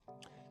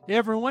Hey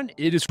everyone,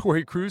 it is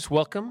Corey Cruz.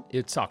 Welcome.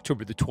 It's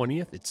October the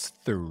 20th. It's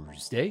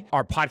Thursday.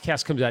 Our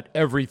podcast comes out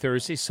every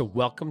Thursday, so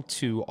welcome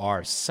to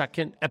our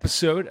second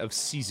episode of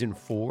season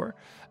 4.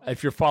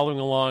 If you're following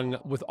along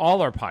with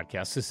all our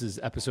podcasts, this is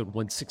episode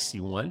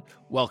 161.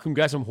 Welcome,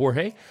 guys. I'm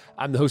Jorge.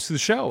 I'm the host of the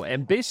show.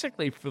 And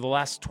basically, for the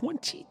last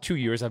 22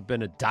 years, I've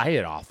been a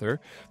diet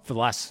author. For the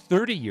last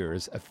 30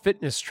 years, a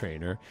fitness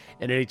trainer.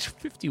 And at age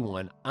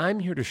 51, I'm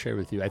here to share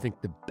with you, I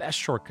think, the best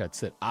shortcuts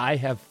that I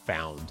have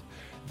found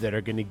that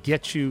are going to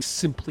get you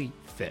simply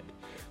fit.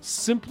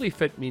 Simply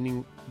fit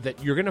meaning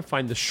that you're going to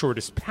find the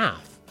shortest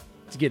path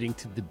to getting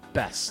to the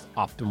best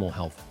optimal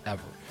health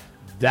ever.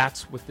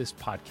 That's what this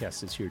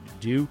podcast is here to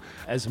do.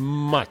 As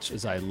much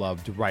as I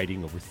loved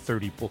writing over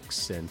 30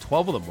 books and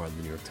 12 of them were on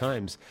the New York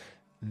Times,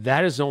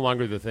 that is no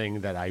longer the thing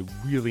that I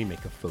really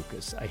make a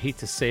focus. I hate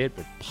to say it,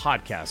 but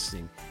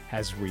podcasting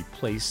has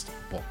replaced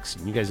books.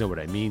 And you guys know what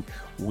I mean.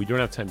 We don't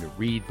have time to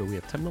read, but we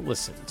have time to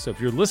listen. So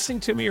if you're listening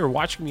to me or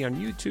watching me on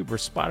YouTube or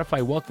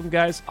Spotify, welcome,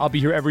 guys. I'll be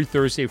here every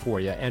Thursday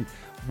for you. And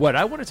what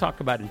I want to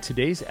talk about in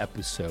today's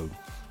episode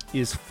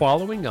is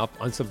following up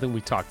on something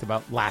we talked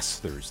about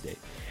last Thursday.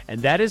 And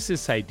that is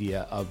this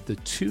idea of the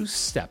two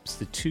steps,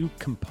 the two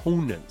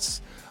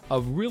components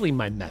of really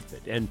my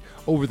method. And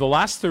over the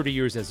last 30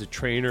 years as a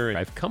trainer,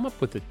 I've come up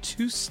with a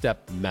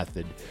two-step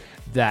method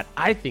that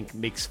I think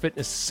makes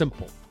fitness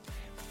simple.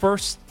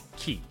 First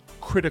key,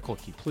 critical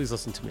key, please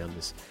listen to me on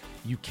this.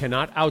 You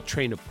cannot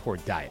out-train a poor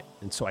diet.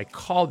 And so I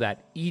call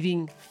that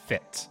eating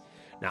fit.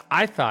 Now,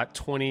 I thought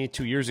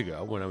 22 years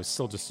ago, when I was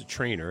still just a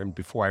trainer and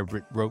before I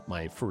wrote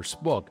my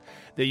first book,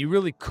 that you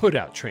really could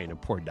out-train a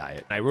poor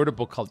diet. I wrote a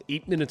book called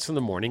 8 Minutes in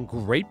the Morning,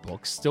 great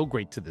book, still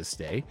great to this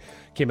day.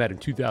 Came out in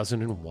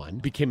 2001,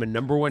 became a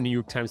 #1 New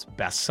York Times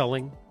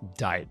best-selling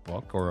diet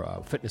book, or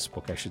a fitness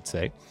book, I should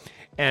say.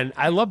 And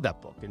I love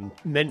that book. And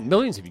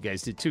millions of you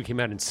guys did too. It came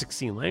out in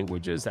 16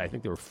 languages. I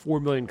think there were 4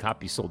 million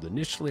copies sold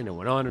initially, and it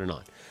went on and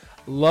on.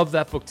 Love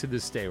that book to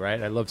this day,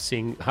 right? I love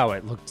seeing how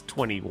it looked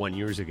 21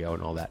 years ago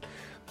and all that.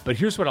 But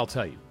here's what I'll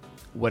tell you.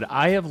 What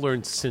I have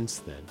learned since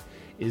then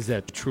is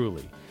that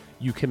truly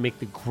you can make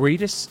the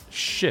greatest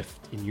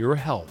shift in your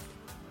health,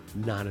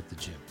 not at the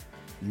gym,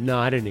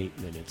 not in 8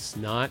 minutes,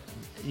 not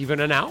even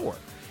an hour.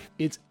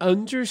 It's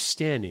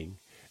understanding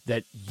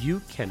that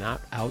you cannot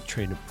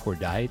out-train a poor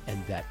diet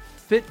and that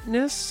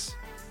fitness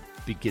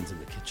begins in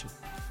the kitchen.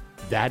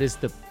 That is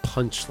the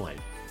punchline.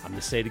 I'm going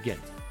to say it again.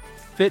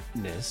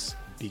 Fitness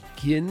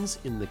begins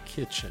in the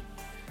kitchen.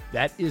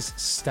 That is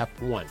step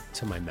 1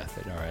 to my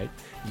method, all right?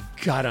 You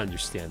got to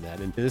understand that.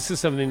 And this is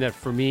something that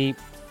for me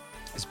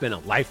has been a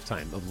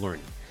lifetime of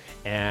learning.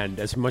 And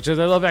as much as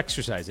I love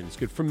exercise, and it's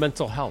good for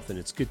mental health, and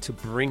it's good to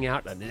bring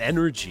out an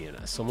energy in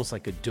us, almost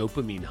like a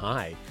dopamine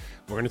high.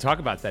 We're going to talk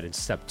about that in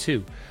step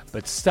 2.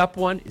 But step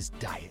 1 is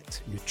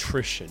diet,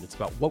 nutrition. It's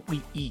about what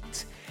we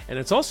eat. And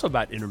it's also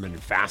about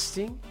intermittent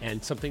fasting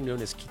and something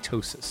known as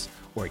ketosis,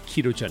 or a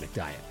ketogenic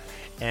diet.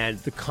 And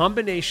the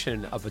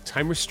combination of a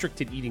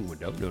time-restricted eating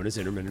window, known as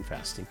intermittent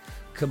fasting,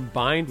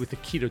 combined with a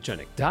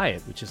ketogenic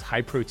diet, which is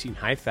high protein,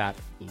 high fat,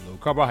 low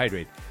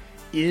carbohydrate,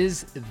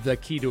 is the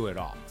key to it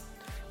all.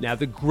 Now,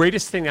 the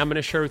greatest thing I'm going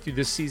to share with you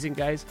this season,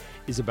 guys,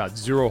 is about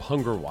zero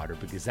hunger water,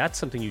 because that's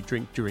something you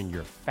drink during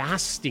your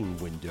fasting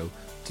window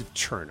to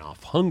turn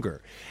off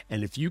hunger.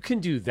 And if you can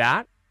do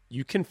that,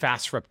 you can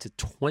fast for up to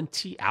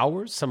 20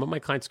 hours. Some of my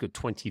clients go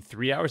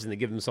 23 hours and they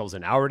give themselves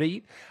an hour to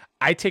eat.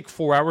 I take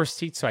 4 hours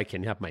to eat so I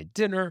can have my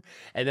dinner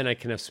and then I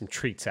can have some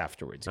treats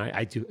afterwards.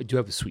 I do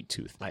have a sweet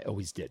tooth. I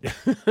always did.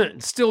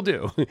 Still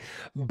do.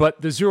 But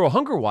the zero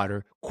hunger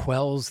water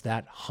quells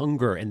that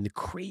hunger and the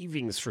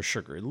cravings for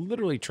sugar. It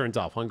literally turns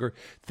off hunger.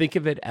 Think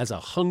of it as a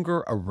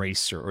hunger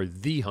eraser, or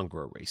the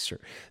hunger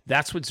eraser.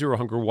 That's what zero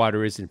hunger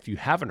water is. And if you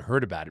haven't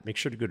heard about it, make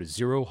sure to go to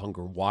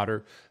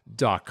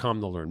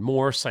zerohungerwater.com to learn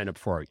more. Sign up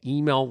for our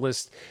email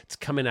list. It's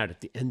coming out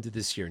at the end of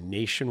this year,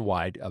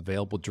 nationwide,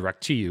 available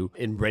direct to you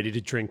and ready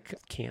to drink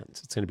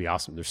cans. It's going to be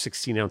awesome. They're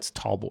 16-ounce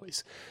tall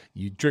boys.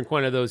 You drink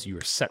one of those, you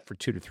are set for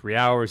 2 to 3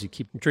 hours. You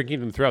keep drinking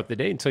them throughout the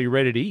day until you're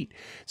ready to eat.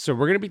 So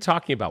we're going to be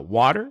talking about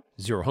water,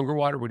 zero hunger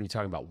water. We're going to be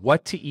talking about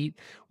what to eat.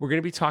 We're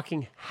going to be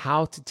talking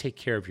how to take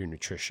care of your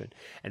nutrition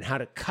and how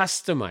to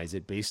customize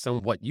it based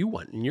on what you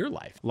want in your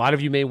life. A lot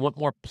of you may want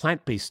more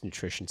plant-based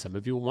nutrition. Some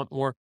of you want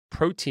more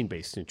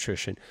protein-based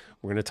nutrition.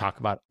 We're going to talk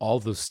about all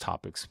those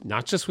topics,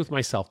 not just with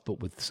myself, but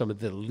with some of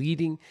the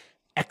leading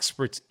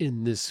experts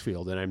in this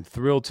field. And I'm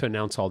thrilled to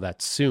announce all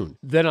that soon.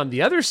 Then on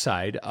the other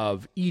side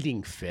of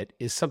eating fit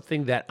is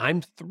something that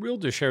I'm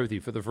thrilled to share with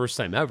you for the first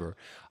time ever.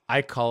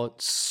 I call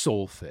it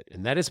Soul Fit.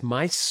 And that is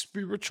my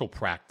spiritual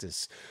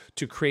practice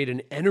to create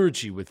an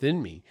energy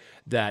within me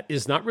that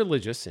is not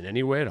religious in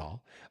any way at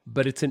all,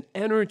 but it's an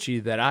energy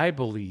that I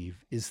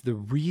believe is the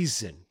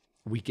reason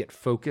we get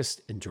focused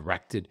and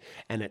directed,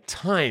 and at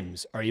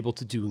times are able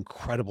to do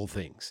incredible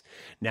things.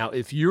 Now,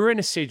 if you're in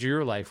a stage of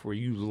your life where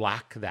you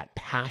lack that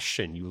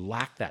passion, you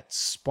lack that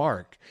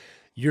spark,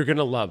 you're going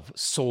to love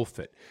Soul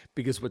Fit,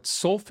 because what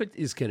Soul Fit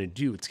is going to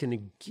do, it's going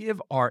to give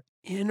our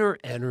inner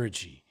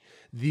energy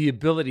the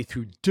ability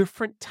through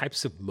different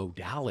types of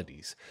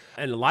modalities.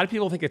 And a lot of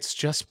people think it's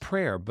just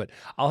prayer, but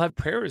I'll have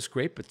prayer is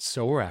great, but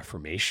so are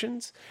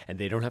affirmations. And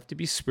they don't have to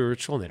be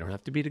spiritual and they don't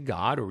have to be to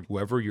God or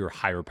whoever your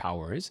higher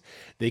power is.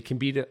 They can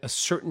be to a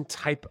certain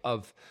type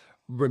of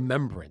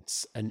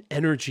remembrance, an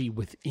energy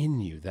within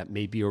you that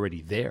may be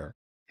already there.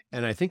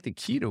 And I think the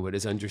key to it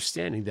is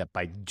understanding that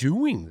by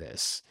doing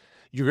this,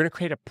 you're going to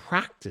create a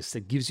practice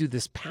that gives you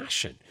this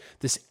passion,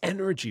 this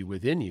energy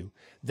within you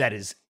that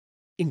is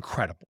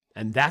incredible.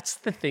 And that's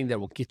the thing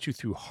that will get you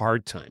through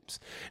hard times.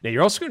 Now,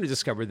 you're also going to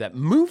discover that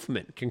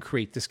movement can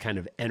create this kind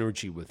of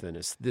energy within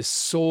us, this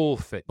soul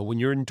fit. When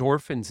your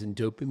endorphins and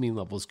dopamine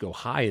levels go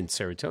high and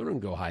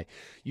serotonin go high,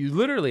 you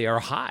literally are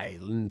high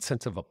in the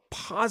sense of a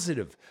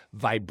positive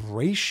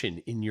vibration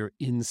in your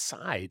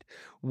inside,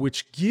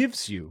 which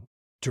gives you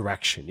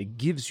direction. It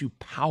gives you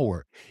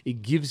power.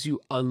 It gives you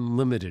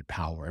unlimited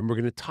power. And we're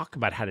going to talk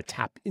about how to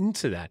tap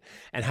into that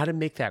and how to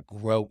make that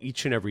grow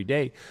each and every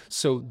day.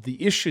 So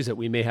the issues that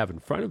we may have in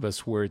front of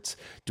us where it's,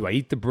 do I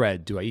eat the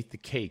bread? Do I eat the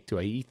cake? Do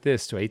I eat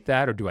this? Do I eat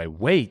that? Or do I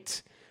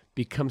wait?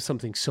 Become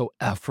something so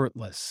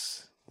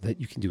effortless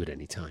that you can do it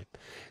anytime.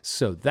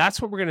 So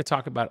that's what we're going to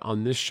talk about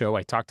on this show.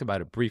 I talked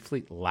about it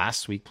briefly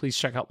last week. Please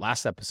check out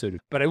last episode.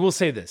 But I will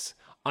say this,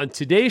 on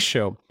today's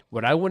show,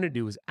 what I want to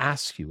do is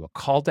ask you a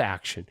call to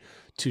action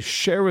to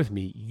share with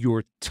me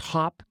your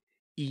top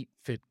Eat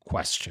Fit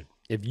question.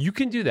 If you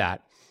can do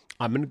that,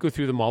 I'm going to go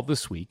through them all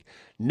this week.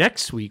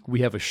 Next week,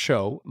 we have a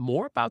show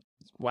more about,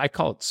 well, I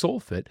call it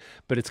Soul Fit,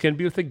 but it's going to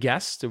be with a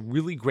guest, a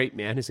really great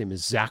man. His name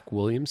is Zach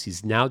Williams.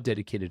 He's now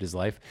dedicated his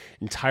life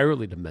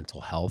entirely to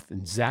mental health.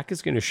 And Zach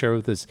is going to share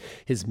with us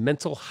his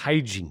mental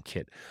hygiene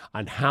kit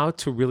on how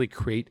to really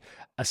create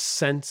a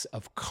sense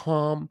of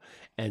calm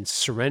and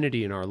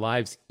serenity in our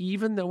lives,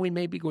 even though we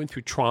may be going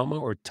through trauma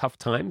or tough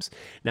times.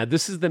 Now,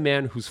 this is the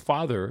man whose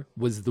father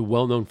was the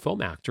well-known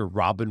film actor,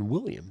 Robin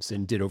Williams,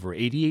 and did over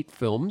 88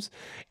 films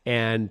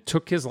and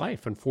took his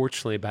life,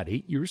 unfortunately, about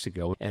 8 years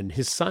ago. And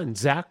his son,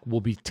 Zach,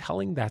 will be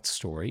telling that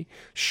story,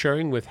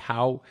 sharing with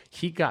how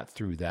he got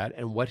through that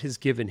and what has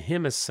given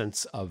him a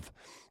sense of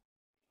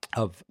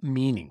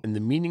meaning. And the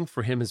meaning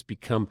for him has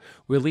become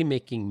really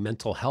making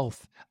mental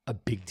health a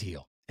big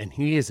deal. And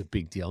he is a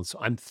big deal. And so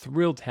I'm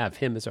thrilled to have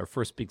him as our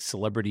first big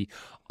celebrity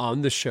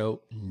on the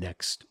show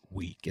next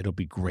week. It'll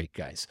be great,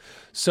 guys.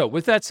 So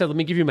with that said, let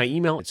me give you my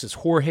email. It's just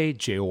Jorge,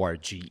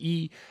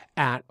 Jorge,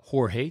 at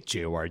Jorge,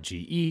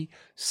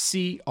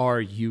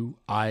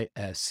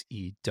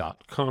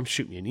 JorgeCruise.com.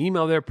 Shoot me an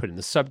email there, put in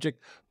the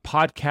subject,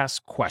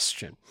 podcast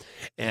question,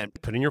 and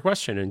put in your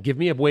question and give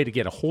me a way to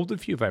get a hold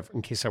of you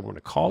in case I want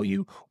to call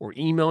you or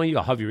email you.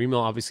 I'll have your email,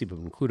 obviously, but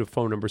include a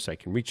phone number so I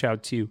can reach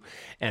out to you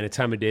and a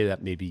time of day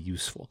that may be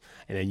useful.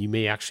 And then you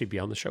may actually be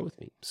on the show with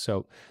me.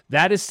 So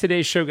that is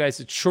today's show, guys.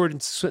 It's short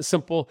and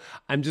simple.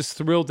 I'm just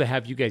thrilled to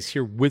have you guys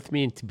here with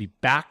me and to be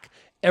back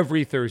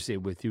every Thursday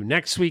with you.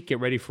 Next week, get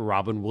ready for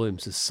Robin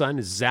Williams. His son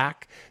is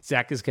Zach.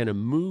 Zach is going to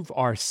move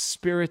our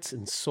spirits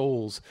and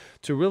souls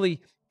to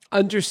really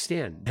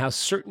understand how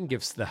certain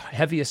gifts, the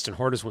heaviest and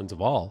hardest ones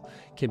of all,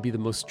 can be the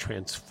most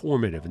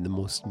transformative and the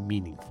most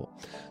meaningful.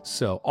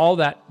 So all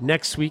that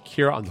next week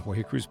here on the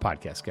Jorge Cruise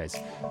Podcast, guys.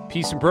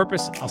 Peace and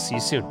purpose. I'll see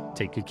you soon.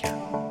 Take good care.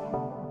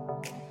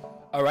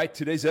 All right,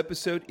 today's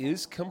episode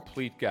is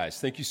complete,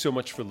 guys. Thank you so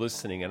much for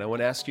listening. And I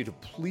want to ask you to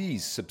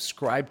please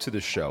subscribe to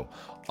the show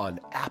on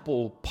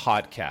Apple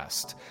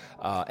Podcast.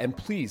 And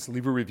please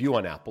leave a review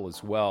on Apple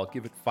as well.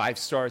 Give it 5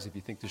 stars if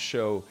you think the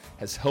show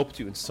has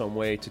helped you in some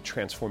way to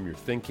transform your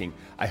thinking.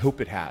 I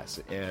hope it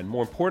has. And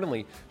more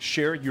importantly,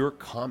 share your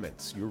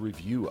comments, your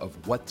review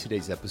of what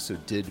today's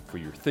episode did for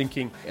your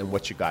thinking and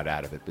what you got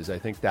out of it, because I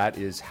think that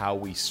is how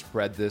we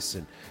spread this.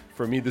 And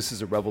for me, this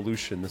is a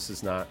revolution. This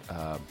is not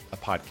a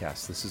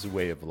podcast. This is a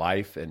way of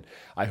life. And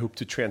I hope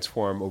to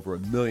transform over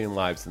 1 million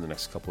lives in the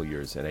next couple of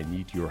years. And I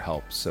need your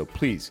help. So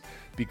please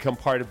become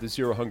part of the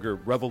Zero Hunger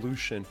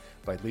revolution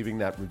by leaving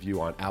that review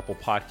on Apple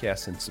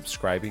Podcasts and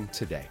subscribing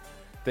today.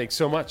 Thanks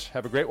so much.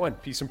 Have a great one.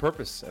 Peace and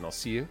purpose. And I'll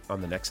see you on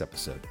the next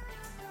episode.